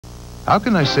How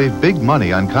can I save big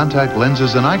money on contact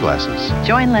lenses and eyeglasses?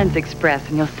 Join Lens Express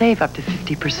and you'll save up to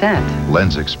 50%.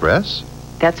 Lens Express?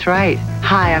 That's right.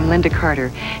 Hi, I'm Linda Carter.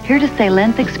 Here to say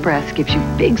Lens Express gives you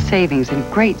big savings and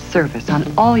great service on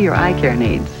all your eye care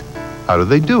needs. How do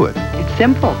they do it? It's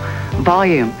simple.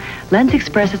 Volume. Lens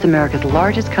Express is America's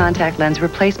largest contact lens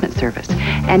replacement service,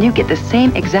 and you get the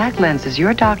same exact lenses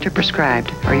your doctor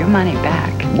prescribed or your money back.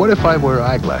 What if I wear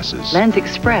eyeglasses? Lens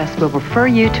Express will refer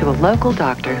you to a local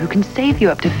doctor who can save you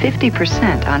up to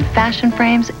 50% on fashion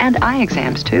frames and eye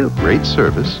exams, too. Great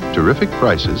service, terrific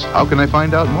prices. How can I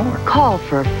find out more? Call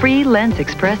for a free Lens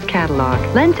Express catalog.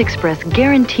 Lens Express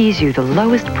guarantees you the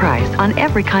lowest price on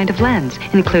every kind of lens,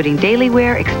 including daily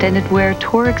wear, extended wear,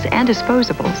 torics, and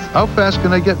disposables. How fast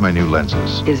can I get my new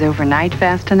lenses? Is overnight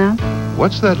fast enough?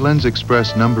 What's that Lens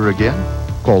Express number again?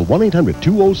 Call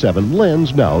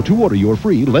 1-800-207-LENS now to order your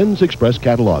free Lens Express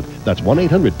catalog. That's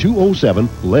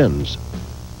 1-800-207-LENS.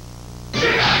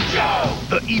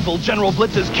 The evil General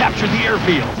Blitz has captured the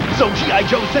airfield, so G.I.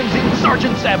 Joe sends in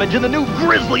Sergeant Savage in the new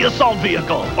Grizzly assault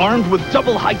vehicle, armed with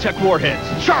double high-tech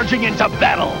warheads, charging into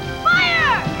battle.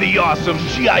 Fire! The awesome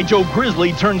G.I. Joe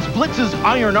Grizzly turns Blitz's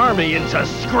Iron Army into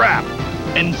scrap.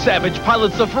 And Savage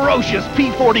pilots the ferocious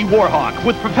P-40 Warhawk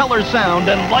with propeller sound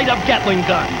and light-up Gatling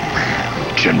gun.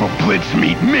 General Blitz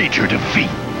meet major defeat.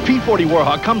 P-40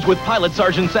 Warhawk comes with Pilot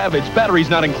Sergeant Savage, batteries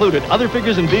not included. Other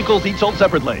figures and vehicles each sold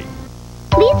separately.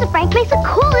 Lisa Frank makes the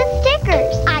coolest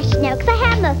stickers. I should know, because I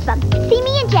have most of them. See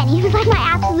me and Jenny, who's like my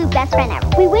absolute best friend ever.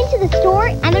 We went to the store,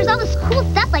 and there's all this cool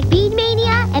stuff like Bead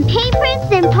Mania, and paint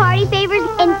prints, and party favors,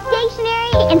 and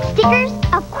stationery, and stickers.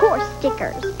 Of course,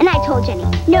 stickers. And I told Jenny,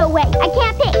 no way, I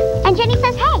can't pick. And Jenny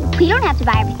says, hey, we don't have to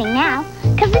buy everything now,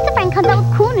 because Lisa Frank comes out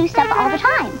with cool new stuff all the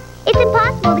time. It's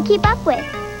impossible to keep up with,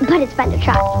 but it's fun to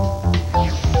try.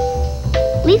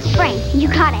 Lisa Frank, you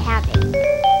gotta have it.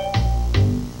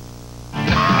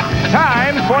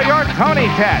 Time for your Tony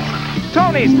test.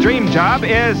 Tony's dream job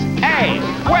is A,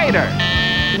 waiter,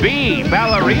 B,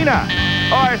 ballerina,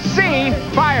 or C,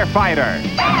 firefighter.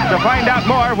 To find out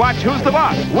more, watch Who's the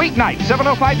Boss, weeknight,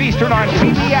 7:05 Eastern on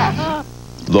CBS.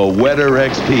 The Wetter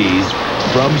XPs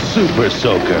from Super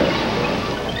Soaker.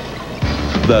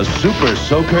 The Super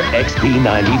Soaker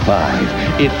XP95.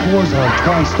 It pours on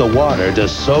twice the water to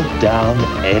soak down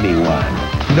anyone.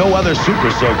 No other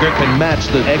Super Soaker can match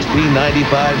the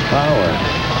XP95's power.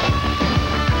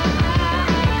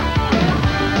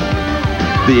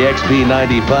 The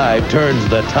XP95 turns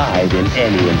the tide in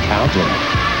any encounter.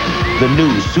 The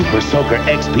new Super Soaker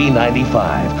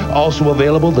XP95. Also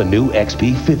available, the new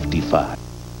XP55.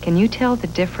 Can you tell the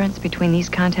difference between these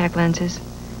contact lenses?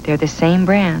 They're the same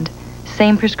brand,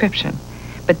 same prescription,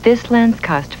 but this lens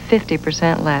cost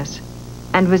 50% less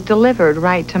and was delivered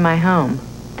right to my home.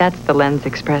 That's the Lens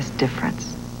Express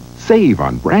difference. Save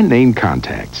on brand name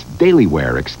contacts, daily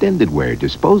wear, extended wear,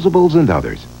 disposables, and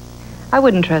others. I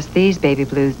wouldn't trust these baby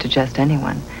blues to just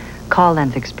anyone. Call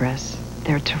Lens Express.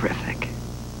 They're terrific.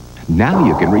 Now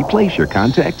you can replace your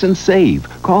contacts and save.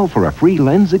 Call for a free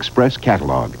Lens Express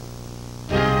catalog.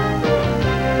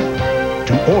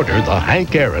 To order the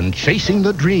Hank Aaron Chasing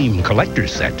the Dream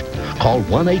collector's set, call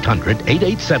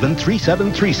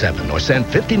 1-800-887-3737 or send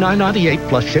 $59.98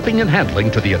 plus shipping and handling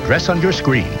to the address on your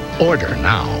screen. Order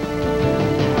now.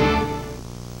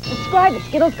 Describe the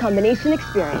Skittles combination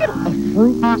experience. A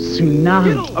fruit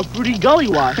tsunami. A fruity gully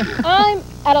wash. I'm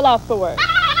at a loss for words.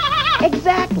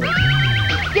 Exactly.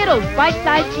 Skittles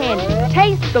bite-sized candy.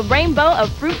 Taste the rainbow of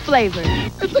fruit flavors.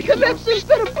 It's a connection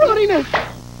instead of fruitiness.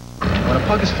 When a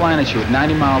pug is flying at you at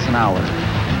 90 miles an hour,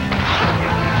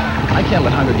 I can't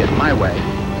let hunger get in my way,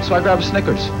 so I grab a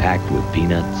Snickers. Packed with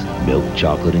peanuts, milk,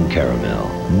 chocolate, and caramel.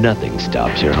 Nothing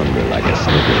stops your hunger like a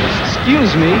Snickers.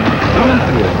 Excuse me, coming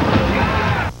through.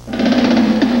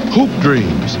 Hoop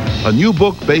Dreams, a new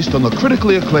book based on the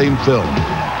critically acclaimed film.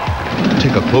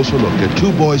 Take a closer look at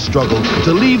two boys' struggle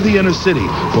to leave the inner city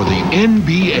for the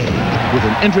NBA with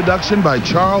an introduction by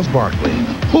Charles Barkley.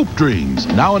 Hoop Dreams,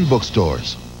 now in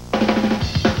bookstores.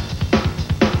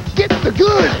 Get the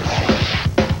goods!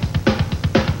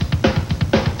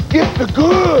 Get the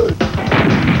goods!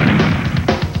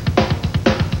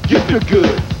 Get the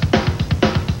goods!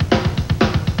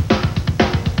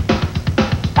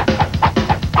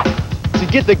 To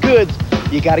get the goods,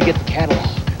 you gotta get the catalog.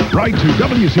 Write to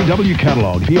WCW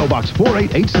Catalog, P.O. Box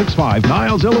 48865,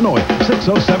 Niles, Illinois,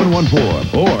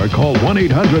 60714. Or call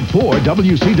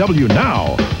 1-800-4WCW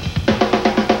now.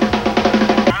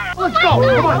 Let's go!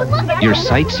 Come on! You're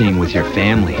sightseeing with your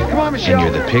family, and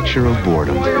you're the picture of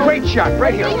boredom. Great shot,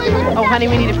 right here. Oh, honey,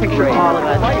 we need a picture of all of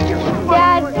us.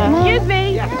 Dad, excuse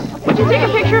me. Would you take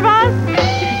a picture of us?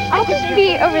 I'll just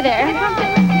be over there.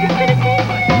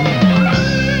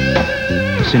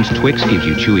 Since Twix gives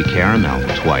you chewy caramel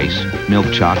twice,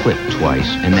 milk chocolate twice,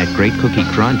 and that great cookie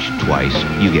crunch twice,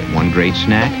 you get one great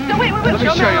snack No, wait, Let me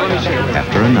show you.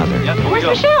 after another. Where's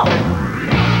Michelle?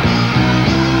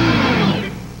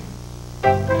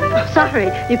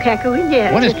 Sorry, you can't go in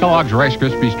yet. What does Kellogg's Rice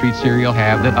Krispies Treat cereal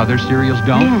have that other cereals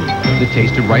don't? The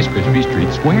taste of Rice Krispies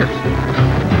Treat Squares.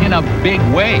 In a big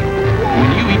way.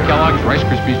 When you eat Kellogg's Rice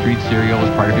Krispies Treat cereal as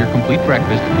part of your complete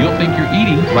breakfast, you'll think you're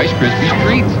eating Rice Krispies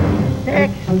Treats.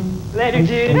 Next. Later,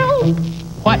 Judy.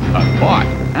 What a thought,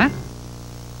 huh?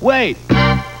 Wait!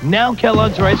 Now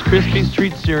Kellogg's Rice Krispies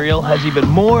Treat cereal has even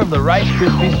more of the Rice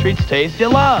Krispies Treats taste you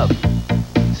love.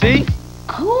 See?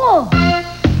 Cool.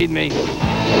 Eat me.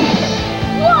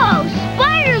 Whoa,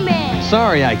 Spider-Man!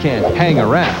 Sorry I can't hang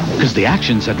around. Because the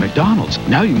action's at McDonald's.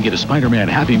 Now you can get a Spider-Man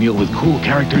Happy Meal with cool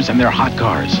characters and their hot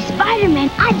cars.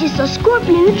 Spider-Man, I just saw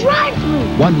Scorpion in the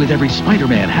drive-thru. One with every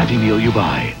Spider-Man Happy Meal you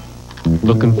buy.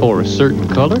 Looking for a certain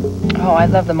color? Oh, I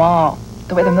love them all.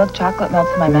 The way the milk chocolate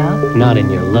melts in my mouth. Not in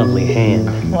your lovely hand.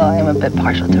 Well, I am a bit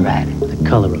partial to red. The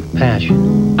color of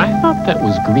passion. I thought that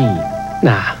was green.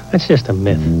 Nah, that's just a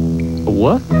myth. A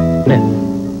what? Myth.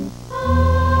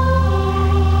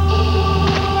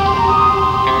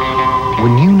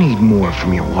 When you need more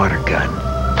from your water gun,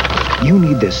 you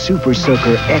need the Super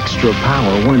Soaker Extra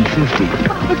Power 150.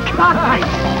 God!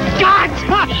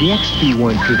 The XP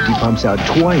 150 pumps out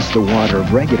twice the water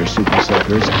of regular Super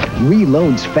Soakers,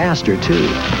 reloads faster too.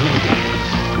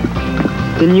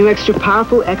 The new extra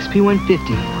powerful XP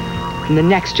 150 from the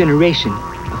next generation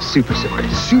of Super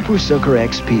Soakers. Super Soaker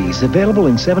XP is available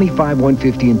in 75,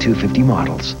 150, and 250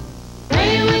 models.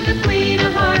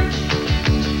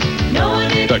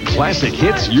 The classic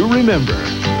hits you remember.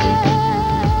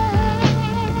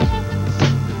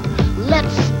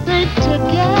 Let's stay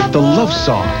together. The love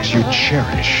songs you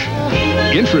cherish.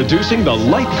 Introducing the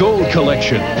Light Gold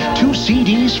Collection. 2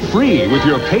 CDs free with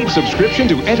your paid subscription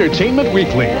to Entertainment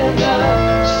Weekly.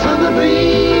 Summer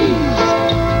breeze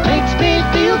makes me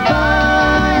feel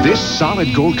fine. This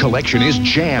solid gold collection is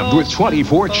jammed with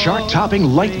 24 chart-topping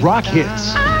light rock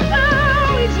hits.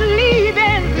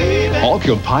 All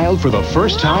compiled for the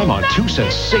first time on 2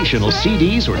 sensational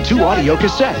CDs or 2 audio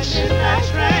cassettes.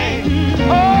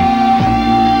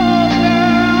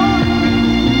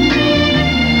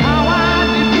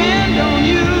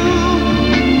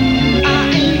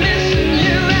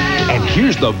 And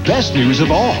here's the best news of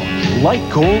all. Light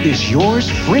Gold is yours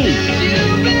free.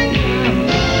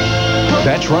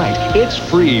 That's right, it's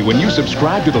free when you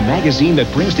subscribe to the magazine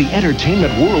that brings the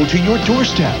entertainment world to your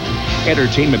doorstep.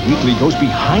 Entertainment Weekly goes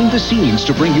behind the scenes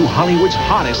to bring you Hollywood's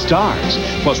hottest stars,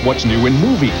 plus what's new in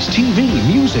movies, TV,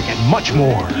 music, and much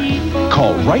more.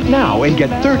 Call right now and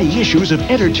get 30 issues of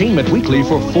Entertainment Weekly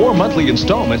for 4 monthly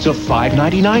installments of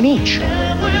 $5.99 each.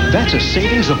 That's a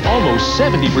savings of almost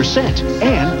 70%,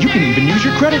 and you can even use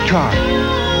your credit card.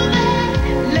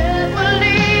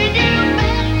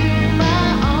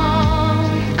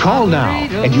 Call now,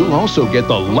 and you'll also get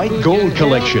the Light Gold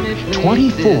Collection.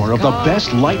 24 of the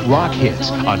best light rock hits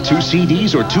on 2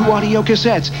 CDs or 2 audio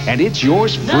cassettes, and it's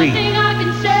yours free.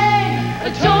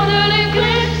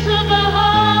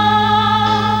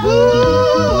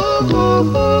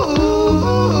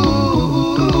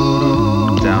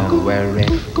 Don't worry.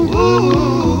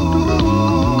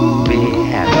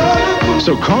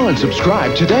 So call and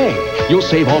subscribe today. You'll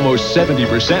save almost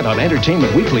 70% on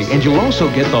Entertainment Weekly, and you'll also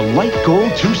get the Light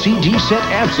Gold 2 CD set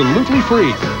absolutely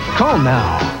free. Call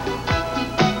now.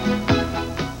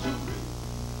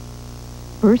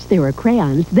 First there were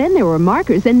crayons, then there were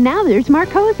markers, and now there's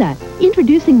Marcosa.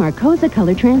 Introducing Marcosa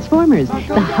Color Transformers,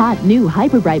 the hot new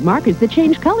hyper bright markers that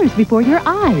change colors before your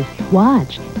eyes.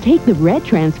 Watch. Take the red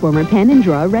transformer pen and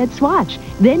draw a red swatch.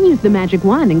 Then use the magic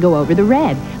wand and go over the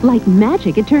red. Like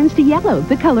magic, it turns to yellow,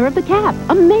 the color of the cap.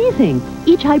 Amazing!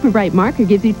 Each hyper bright marker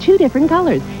gives you 2 different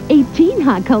colors, 18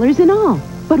 hot colors in all.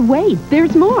 But wait,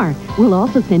 there's more. We'll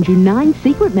also send you 9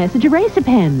 secret message eraser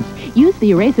pens. Use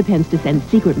the eraser pens to send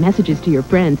secret messages to your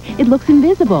friends. It looks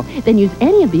invisible. Then use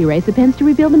any of the eraser pens to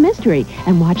reveal the mystery.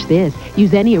 And watch this.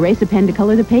 Use any eraser pen to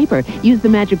color the paper. Use the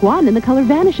magic wand and the color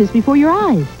vanishes before your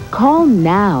eyes. Call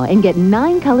now and get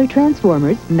 9 color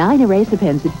transformers, 9 eraser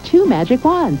pens, and 2 magic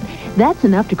wands. That's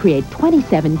enough to create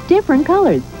 27 different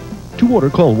colors. To order,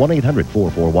 call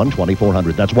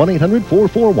 1-800-441-2400. That's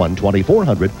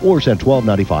 1-800-441-2400. Or send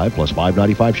 $12.95 plus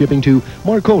 $5.95 shipping to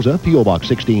Marcosa, P.O. Box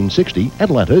 1660,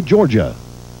 Atlanta, Georgia.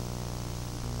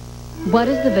 What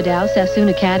is the Vidal Sassoon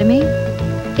Academy?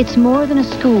 It's more than a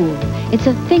school. It's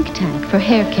a think tank for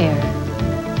hair care.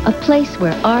 A place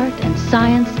where art and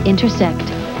science intersect.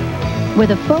 Where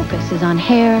the focus is on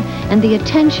hair and the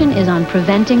attention is on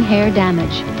preventing hair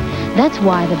damage. That's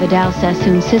why the Vidal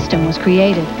Sassoon system was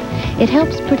created. It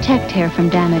helps protect hair from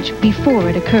damage before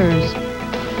it occurs.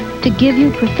 To give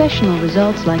you professional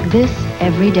results like this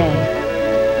every day.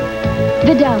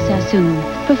 Vidal Sassoon,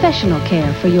 professional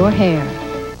care for your hair.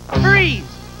 Freeze!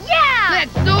 Yeah!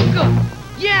 Let's soak 'em!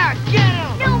 Yeah, get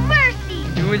 'em! No mercy!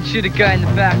 You wouldn't shoot a guy in the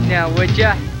back now, would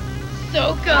ya?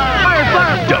 Soak 'em! Fire,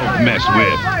 fire, Don't mess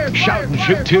with. Shout and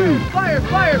shoot too. Fire,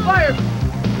 fire, fire!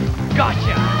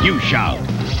 Gotcha! You shout,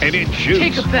 and it shoots.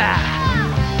 Take a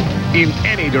bath! In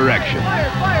any direction. Fire,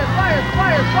 fire, fire,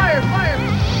 fire, fire, fire!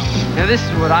 Now this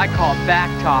is what I call back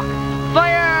talk.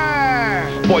 Fire!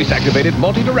 Voice-activated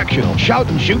multi-directional. Shout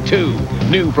and shoot too.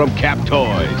 New from Cap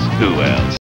Toys. Who else?